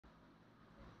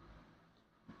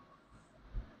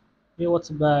Hey,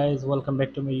 what's up guys, welcome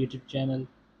back to my YouTube channel.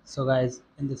 So guys,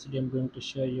 in this video I'm going to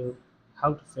show you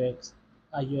how to fix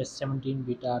iOS 17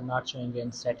 beta not showing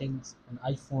in settings on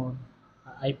iPhone,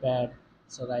 iPad.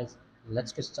 So guys,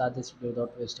 let's get started this video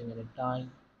without wasting any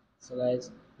time. So guys,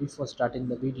 before starting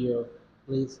the video,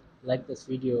 please like this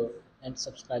video and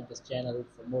subscribe this channel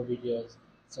for more videos.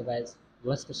 So guys,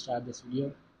 let's get started this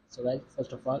video. So guys,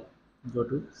 first of all, go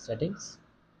to settings.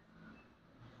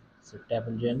 So tap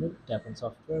on general, tap on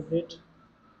software update.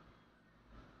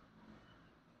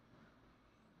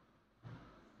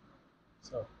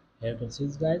 So here you can see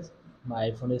guys,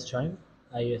 my iPhone is showing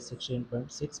iOS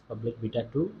 16.6 public beta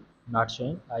 2, not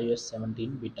showing iOS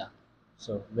 17 beta.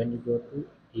 So when you go to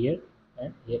here,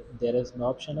 and here there is no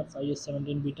option of iOS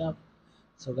 17 beta.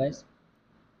 So guys,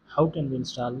 how can we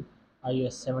install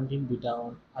iOS 17 beta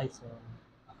on iPhone,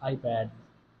 iPad?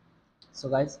 So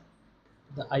guys,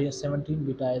 the iOS 17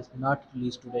 beta is not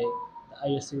released today. The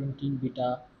iOS 17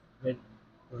 beta will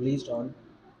released on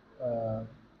uh,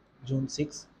 June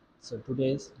 6. So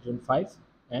today is June 5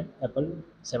 and Apple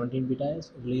 17 beta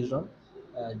is released on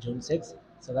June 6.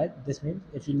 So guys, this means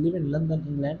if you live in London,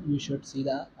 England, you should see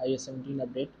the iOS 17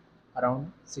 update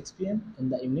around 6 p.m. in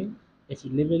the evening. If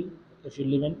you live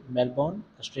in Melbourne,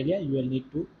 Australia, you will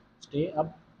need to stay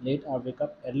up late or wake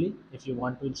up early if you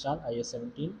want to install iOS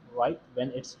 17 right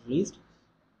when it's released.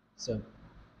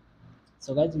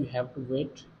 So guys, you have to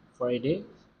wait for a day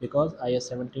because iOS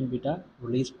 17 beta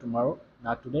released tomorrow,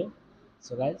 not today.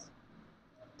 So guys,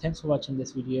 thanks for watching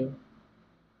this video.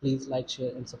 Please like,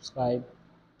 share and subscribe.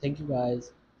 Thank you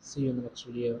guys. See you in the next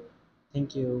video.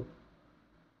 Thank you.